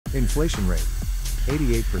Inflation rate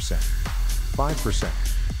 88%, 5%,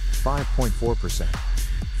 5.4%,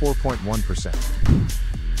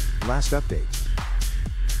 4.1%. Last update.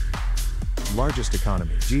 Largest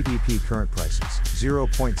economy, GDP current prices,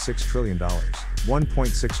 $0.6 trillion,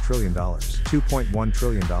 $1.6 trillion, $2.1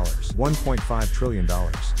 trillion, $1.5 trillion.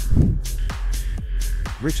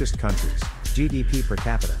 Richest countries, GDP per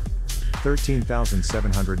capita,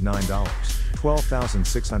 $13,709,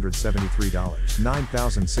 $12,673,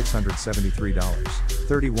 $9,673,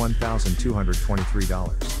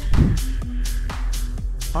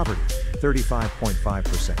 $31,223. Poverty,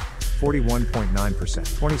 35.5%, 41.9%,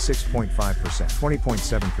 26.5%,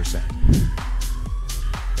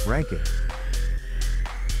 20.7%. Ranking.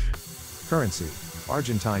 Currency,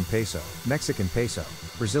 Argentine peso, Mexican peso,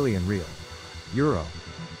 Brazilian real, euro.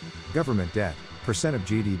 Government debt, percent of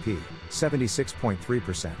GDP,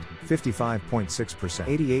 76.3%,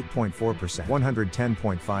 55.6%, 88.4%,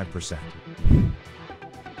 110.5%.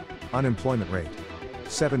 Unemployment rate,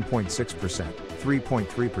 7.6%,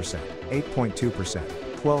 3.3%, 8.2%,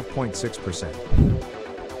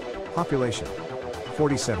 12.6%. Population,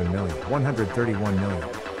 47 million, 131 million,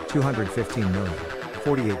 215 million,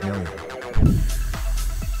 48 million.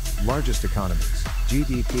 Largest economies,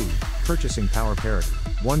 GDP, purchasing power parity,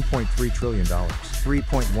 $1.3 trillion,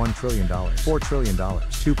 $3.1 trillion, $4 trillion,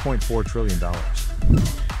 $2.4 trillion.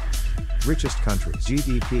 Richest countries,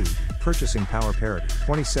 GDP, purchasing power parity,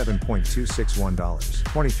 $27.261,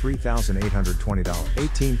 $23,820,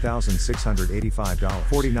 $18,685,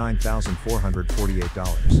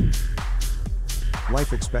 $49,448.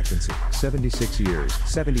 Life expectancy, 76 years,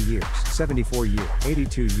 70 years, 74 years,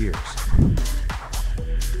 82 years.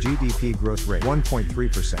 GDP growth rate, 1.3%,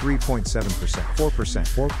 3.7%,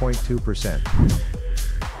 4%,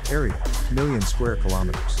 4.2%. Area, million square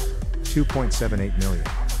kilometers, 2.78 million,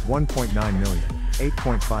 1.9 million,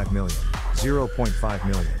 8.5 million, 0.5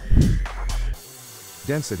 million.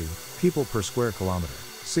 Density, people per square kilometer,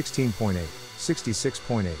 16.8,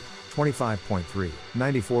 66.8, 25.3,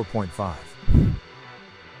 94.5.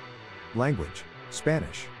 Language,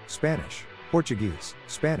 Spanish, Spanish, Portuguese,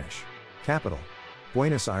 Spanish. Capital,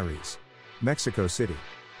 Buenos Aires. Mexico City.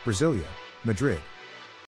 Brasilia, Madrid.